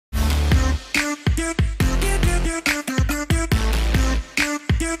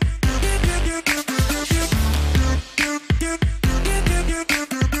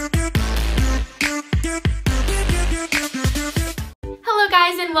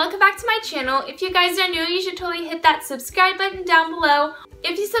welcome back to my channel. If you guys are new, you should totally hit that subscribe button down below.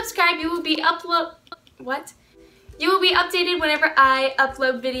 If you subscribe, you will be You will be updated whenever I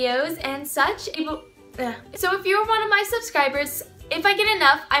upload videos and such. So if you're one of my subscribers, if I get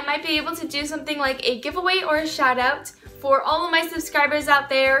enough, I might be able to do something like a giveaway or a shout out for all of my subscribers out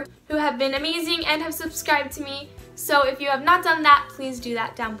there who have been amazing and have subscribed to me. So if you have not done that, please do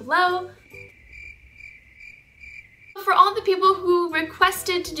that down below. For all the people who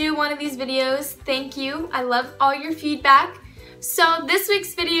requested to do one of these videos, thank you. I love all your feedback. So this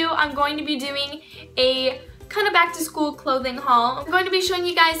week's video, I'm going to be doing a kind of back to school clothing haul. I'm going to be showing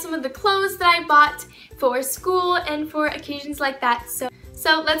you guys some of the clothes that I bought for school and for occasions like that.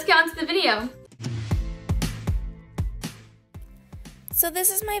 So let's get on to the video. So this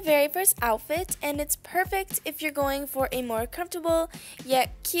is my very first outfit, and it's perfect if you're going for a more comfortable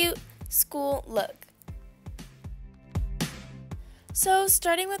yet cute school look. So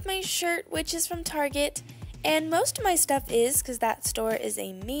starting with my shirt, which is from Target, and most of my stuff is because that store is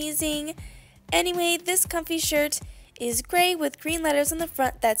amazing. Anyway, this comfy shirt is gray with green letters on the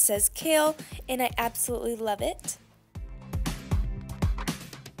front that says Kale, and I absolutely love it.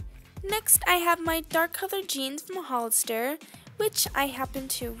 Next, I have my dark colored jeans from Hollister, which I happen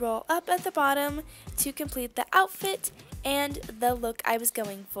to roll up at the bottom to complete the outfit and the look I was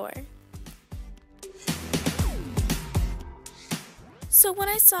going for. So when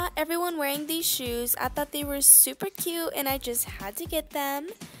I saw everyone wearing these shoes, I thought they were super cute and I just had to get them.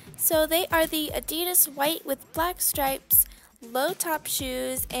 So they are the Adidas white with black stripes, low top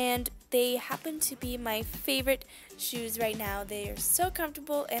shoes, and they happen to be my favorite shoes right now. They are so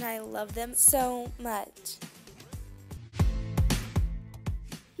comfortable and I love them so much.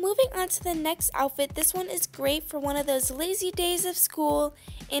 Moving on to the next outfit, this one is great for one of those lazy days of school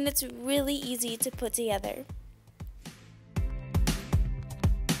and it's really easy to put together.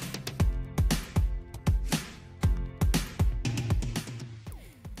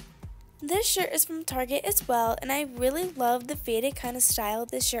 This shirt is from Target as well, and I really love the faded kind of style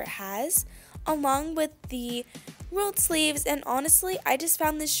this shirt has, along with the rolled sleeves, and honestly, I just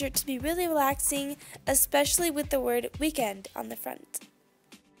found this shirt to be really relaxing, especially with the word weekend on the front.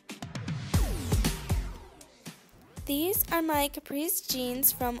 These are my Caprice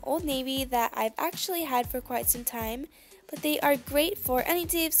jeans from Old Navy that I've actually had for quite some time, but they are great for any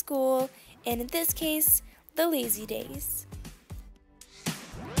day of school, and in this case, the lazy days.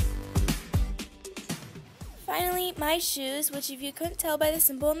 Finally, my shoes, which if you couldn't tell by the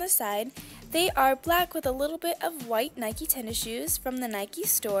symbol on the side, they are black with a little bit of white Nike tennis shoes from the Nike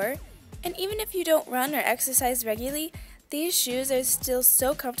store. And even if you don't run or exercise regularly, these shoes are still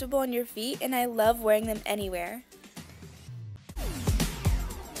so comfortable on your feet and I love wearing them anywhere.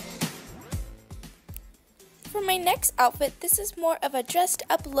 For my next outfit, this is more of a dressed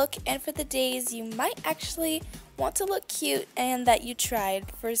up look and for the days you might actually want to look cute and that you tried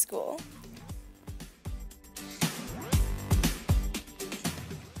for school.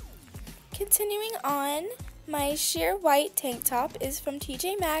 Continuing on, my sheer white tank top is from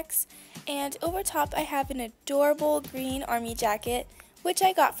TJ Maxx, and over top I have an adorable green army jacket, which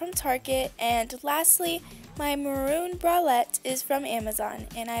I got from Target, and lastly, my maroon bralette is from Amazon,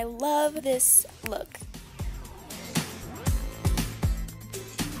 and I love this look.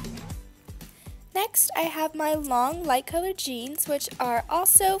 Next, I have my long light colored jeans, which are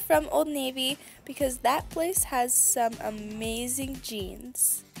also from Old Navy because that place has some amazing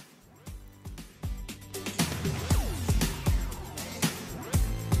jeans.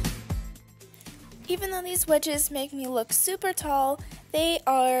 Even though these wedges make me look super tall, they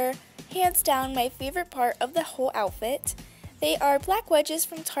are hands down my favorite part of the whole outfit. They are black wedges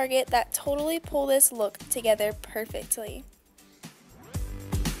from Target that totally pull this look together perfectly.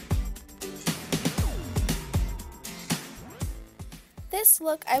 This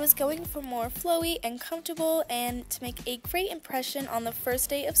look, I was going for more flowy and comfortable and to make a great impression on the first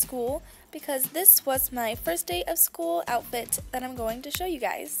day of school because this was my first day of school outfit that I'm going to show you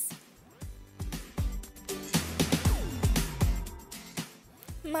guys.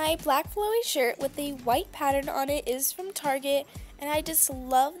 My black flowy shirt with a white pattern on it is from Target, and I just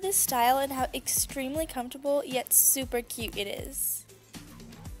love this style and how extremely comfortable yet super cute it is.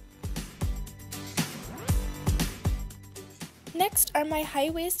 Next are my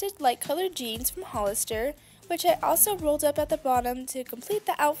high-waisted light colored jeans from Hollister, which I also rolled up at the bottom to complete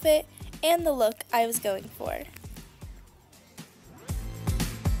the outfit and the look I was going for.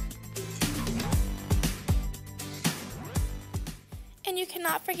 And you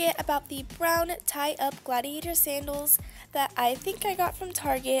cannot forget about the brown tie-up gladiator sandals that I think I got from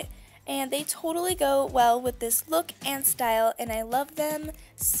Target, and they totally go well with this look and style, and I love them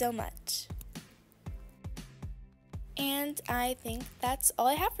so much. And I think that's all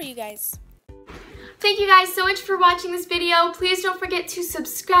I have for you guys. Thank you guys so much for watching this video. Please don't forget to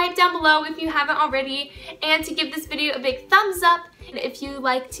subscribe down below if you haven't already, and to give this video a big thumbs up if you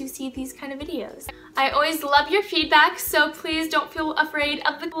like to see these kind of videos. I always love your feedback, so please don't feel afraid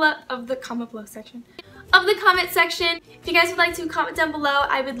of the comment section. If you guys would like to comment down below,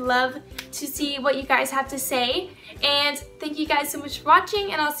 I would love to see what you guys have to say. And thank you guys so much for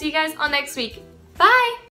watching, and I'll see you guys all next week. Bye!